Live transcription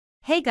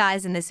Hey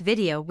guys, in this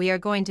video we are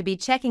going to be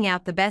checking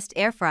out the best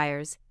air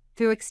fryers.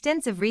 Through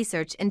extensive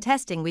research and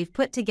testing we've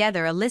put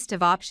together a list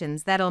of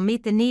options that'll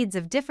meet the needs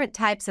of different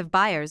types of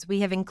buyers.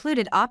 We have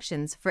included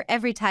options for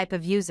every type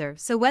of user,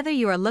 so whether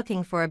you are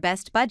looking for a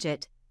best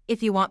budget,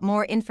 if you want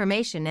more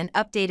information and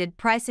updated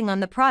pricing on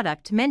the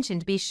product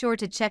mentioned, be sure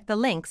to check the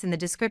links in the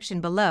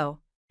description below.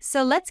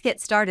 So let's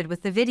get started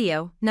with the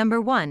video. Number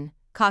 1.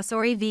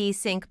 COSORI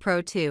VE-Sync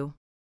Pro 2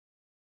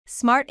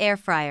 Smart Air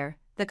Fryer.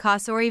 The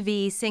COSORI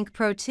VE-Sync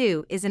Pro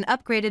 2 is an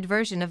upgraded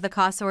version of the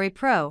COSORI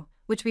Pro,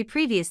 which we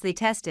previously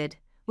tested,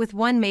 with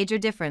one major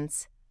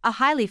difference: a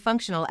highly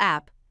functional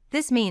app.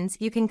 This means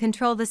you can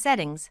control the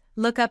settings,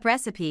 look up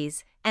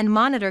recipes, and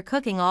monitor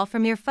cooking all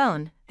from your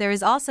phone. There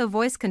is also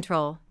voice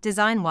control.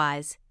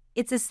 Design-wise,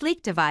 it's a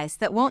sleek device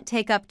that won't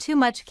take up too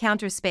much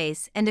counter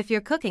space, and if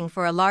you're cooking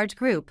for a large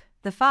group,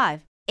 the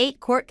 5.8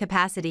 quart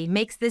capacity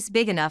makes this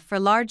big enough for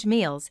large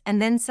meals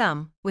and then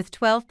some, with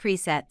 12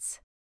 presets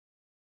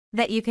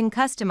that you can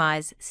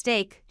customize: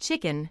 steak,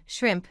 chicken,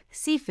 shrimp,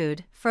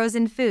 seafood,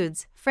 frozen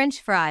foods,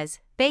 French fries,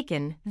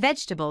 bacon,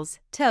 vegetables,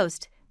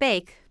 toast,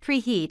 bake,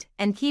 preheat,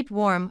 and keep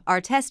warm. Our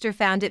tester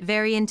found it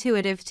very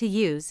intuitive to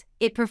use.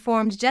 It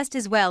performed just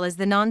as well as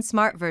the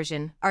non-smart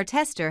version. Our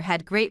tester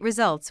had great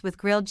results with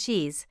grilled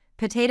cheese,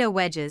 potato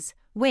wedges,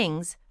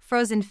 wings,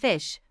 frozen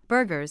fish,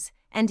 burgers,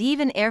 and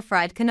even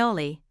air-fried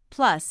cannoli.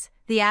 Plus,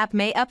 the app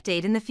may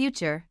update in the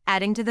future,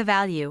 adding to the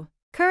value.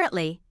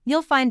 Currently,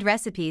 you'll find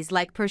recipes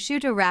like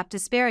prosciutto wrapped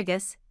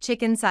asparagus,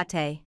 chicken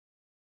sauté,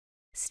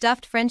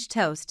 stuffed French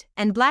toast,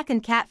 and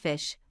blackened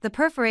catfish. The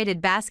perforated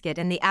basket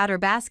and the outer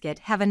basket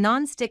have a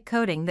non-stick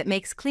coating that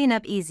makes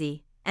cleanup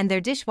easy, and they're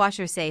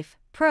dishwasher safe.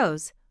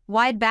 Pros: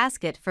 wide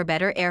basket for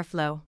better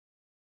airflow.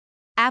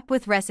 App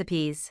with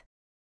recipes.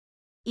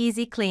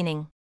 Easy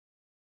cleaning.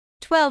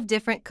 12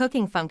 different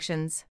cooking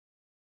functions.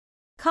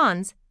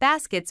 Cons: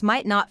 baskets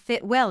might not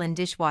fit well in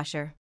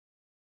dishwasher.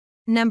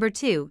 Number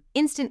 2.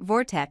 Instant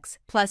Vortex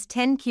plus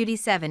 10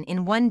 QD7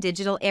 in 1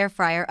 digital air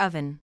fryer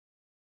oven.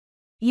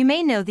 You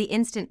may know the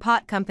Instant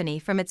Pot company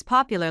from its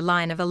popular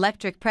line of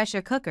electric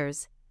pressure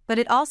cookers, but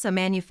it also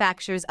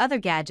manufactures other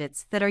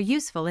gadgets that are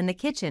useful in the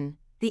kitchen.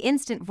 The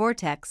Instant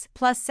Vortex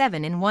plus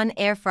 7 in 1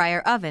 air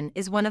fryer oven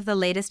is one of the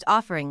latest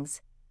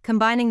offerings,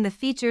 combining the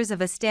features of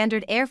a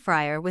standard air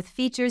fryer with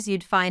features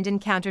you'd find in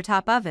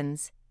countertop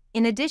ovens.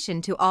 In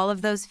addition to all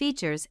of those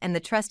features and the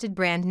trusted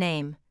brand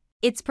name,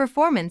 its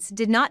performance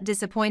did not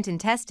disappoint in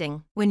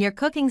testing. When you're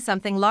cooking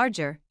something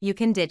larger, you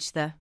can ditch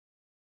the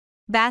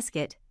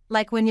basket,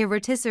 like when you're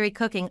rotisserie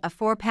cooking a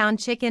 4-pound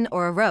chicken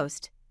or a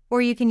roast,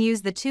 or you can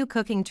use the 2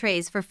 cooking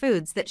trays for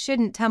foods that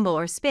shouldn't tumble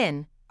or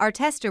spin. Our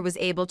tester was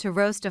able to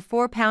roast a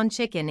 4-pound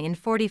chicken in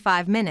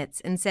 45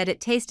 minutes and said it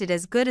tasted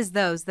as good as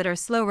those that are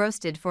slow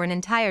roasted for an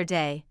entire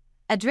day.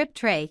 A drip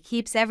tray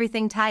keeps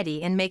everything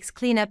tidy and makes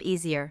cleanup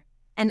easier,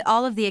 and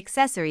all of the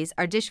accessories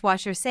are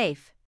dishwasher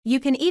safe. You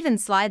can even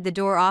slide the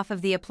door off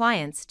of the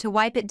appliance to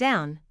wipe it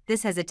down.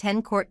 This has a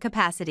 10 quart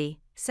capacity,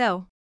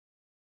 so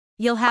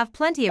you'll have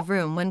plenty of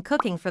room when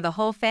cooking for the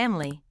whole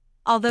family,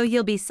 although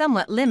you'll be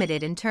somewhat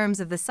limited in terms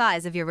of the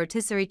size of your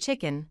rotisserie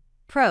chicken.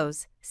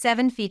 Pros: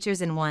 7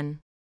 features in 1.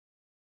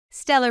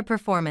 Stellar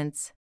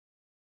performance.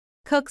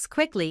 Cooks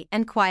quickly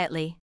and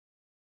quietly.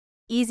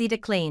 Easy to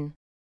clean.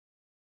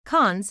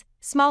 Cons: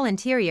 small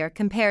interior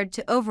compared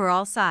to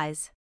overall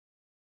size.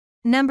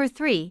 Number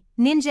 3.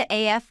 Ninja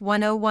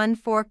AF1014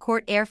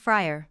 4-quart air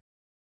fryer.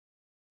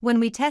 When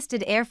we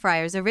tested air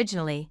fryers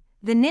originally,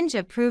 the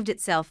Ninja proved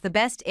itself the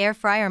best air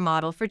fryer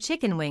model for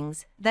chicken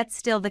wings. That's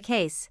still the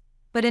case,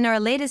 but in our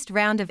latest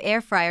round of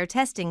air fryer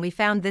testing we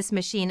found this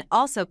machine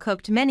also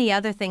cooked many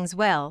other things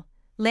well,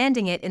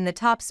 landing it in the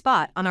top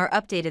spot on our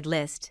updated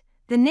list.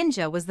 The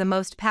Ninja was the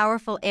most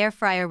powerful air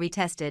fryer we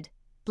tested,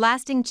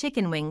 blasting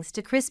chicken wings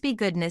to crispy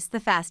goodness the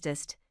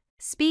fastest.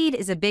 Speed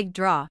is a big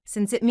draw,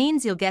 since it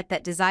means you'll get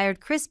that desired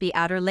crispy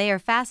outer layer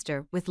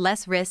faster with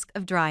less risk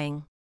of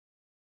drying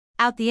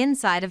out the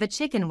inside of a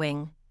chicken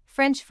wing,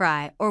 French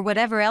fry, or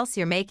whatever else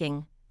you're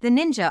making. The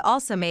Ninja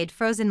also made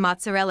frozen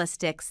mozzarella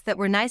sticks that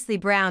were nicely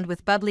browned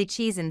with bubbly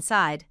cheese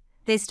inside.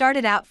 They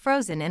started out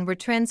frozen and were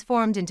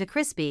transformed into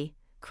crispy,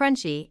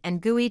 crunchy, and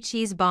gooey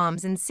cheese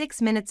bombs in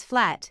 6 minutes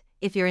flat.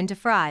 If you're into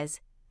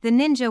fries, the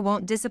Ninja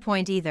won't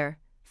disappoint either.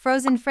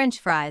 Frozen French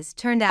fries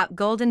turned out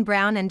golden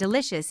brown and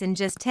delicious in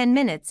just 10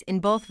 minutes in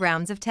both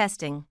rounds of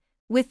testing.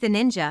 With the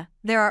Ninja,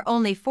 there are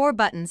only 4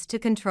 buttons to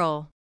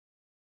control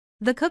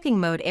the cooking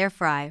mode: air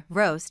fry,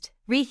 roast,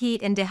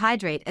 reheat, and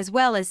dehydrate, as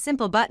well as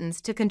simple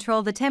buttons to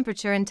control the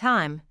temperature and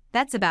time.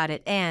 That's about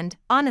it, and,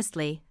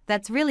 honestly,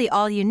 that's really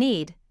all you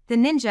need. The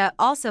Ninja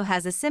also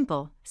has a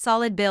simple,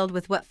 solid build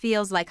with what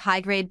feels like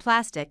high-grade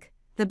plastic.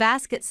 The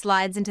basket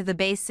slides into the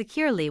base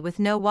securely with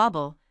no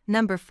wobble.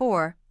 Number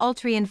 4.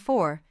 Ultrean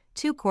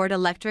 2-quart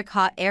electric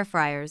hot air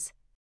fryers.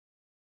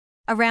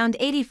 Around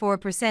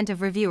 84% of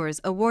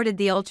reviewers awarded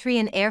the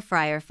Ultrean air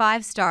fryer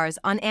 5 stars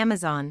on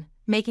Amazon,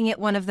 making it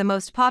one of the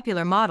most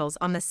popular models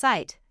on the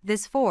site.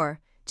 This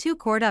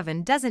 2-quart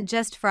oven doesn't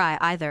just fry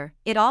either,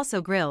 it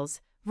also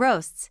grills,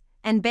 roasts,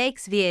 and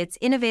bakes via its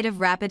innovative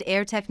rapid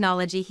air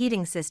technology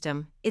heating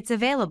system. It's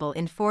available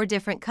in 4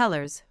 different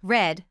colors: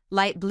 red,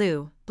 light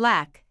blue,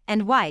 black,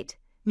 and white,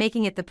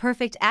 making it the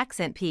perfect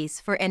accent piece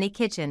for any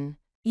kitchen.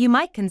 You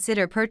might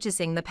consider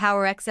purchasing the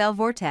Power XL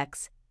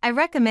Vortex. I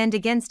recommend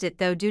against it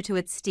though due to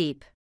its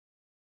steep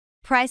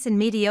price and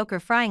mediocre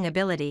frying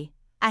ability.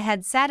 I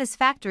had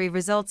satisfactory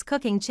results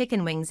cooking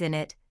chicken wings in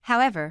it.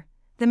 However,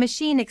 the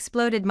machine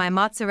exploded my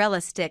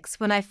mozzarella sticks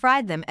when I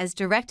fried them as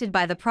directed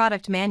by the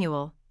product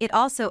manual. It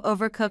also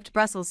overcooked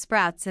Brussels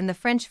sprouts, and the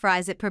French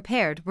fries it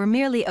prepared were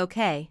merely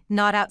okay,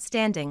 not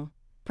outstanding.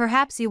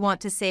 Perhaps you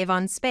want to save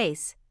on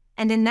space,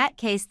 and in that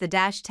case the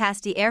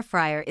Tasty air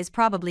fryer is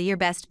probably your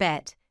best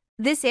bet.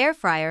 This air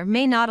fryer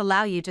may not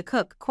allow you to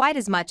cook quite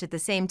as much at the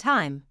same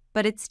time,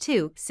 but its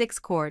 6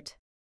 quart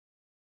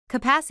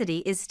capacity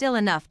is still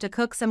enough to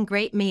cook some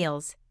great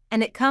meals,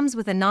 and it comes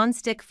with a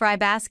non-stick fry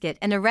basket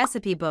and a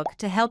recipe book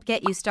to help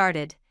get you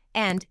started,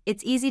 and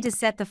it's easy to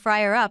set the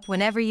fryer up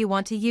whenever you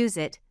want to use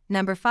it.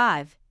 Number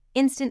 5.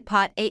 Instant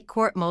Pot 8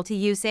 Quart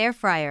Multi-Use Air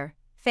Fryer.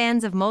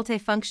 Fans of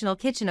multifunctional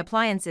kitchen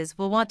appliances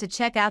will want to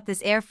check out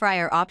this air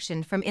fryer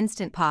option from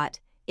Instant Pot.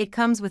 It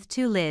comes with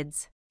 2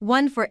 lids,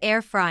 one for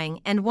air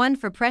frying and one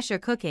for pressure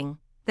cooking,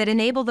 that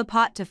enable the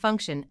pot to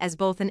function as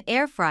both an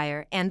air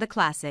fryer and the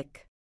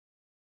classic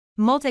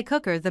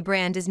multi-cooker the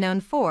brand is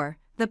known for.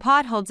 The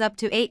pot holds up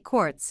to 8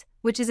 quarts,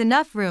 which is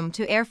enough room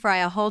to air fry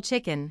a whole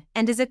chicken,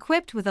 and is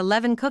equipped with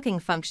 11 cooking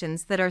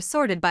functions that are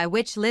sorted by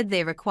which lid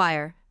they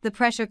require. The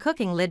pressure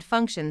cooking lid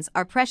functions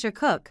are pressure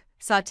cook,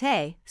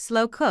 sauté,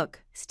 slow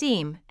cook,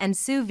 steam, and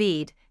sous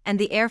vide, and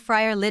the air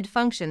fryer lid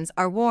functions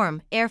are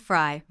warm, air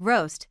fry,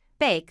 roast,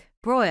 bake,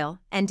 broil,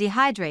 and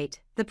dehydrate.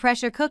 The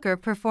pressure cooker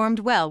performed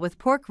well with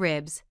pork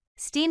ribs,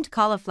 steamed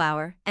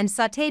cauliflower, and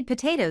sautéed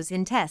potatoes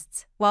in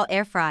tests, while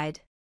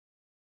air-fried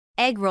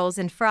egg rolls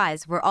and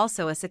fries were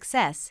also a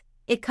success.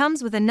 It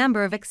comes with a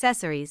number of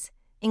accessories,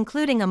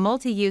 including a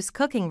multi-use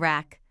cooking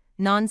rack,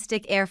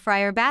 non-stick air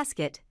fryer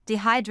basket,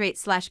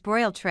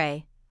 dehydrate/broil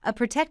tray, a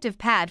protective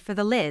pad for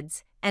the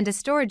lids, and a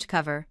storage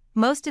cover.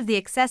 Most of the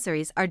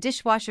accessories are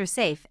dishwasher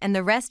safe and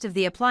the rest of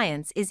the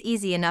appliance is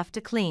easy enough to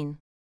clean.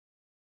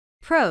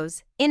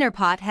 Pros: inner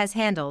pot has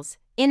handles.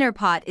 Inner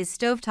pot is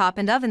stovetop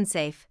and oven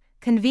safe,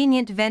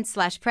 convenient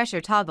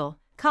vent/pressure toggle.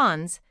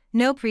 Cons: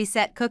 no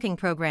preset cooking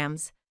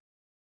programs.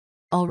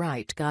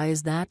 Alright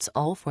guys, that's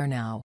all for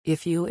now.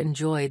 If you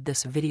enjoyed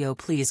this video,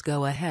 please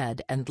go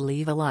ahead and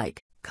leave a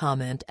like,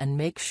 comment, and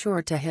make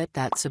sure to hit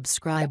that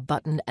subscribe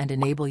button and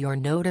enable your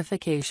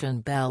notification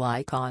bell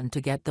icon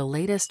to get the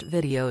latest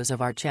videos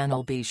of our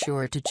channel. Be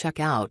sure to check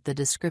out the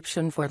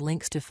description for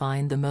links to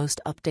find the most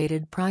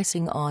updated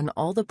pricing on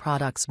all the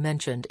products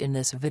mentioned in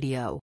this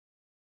video.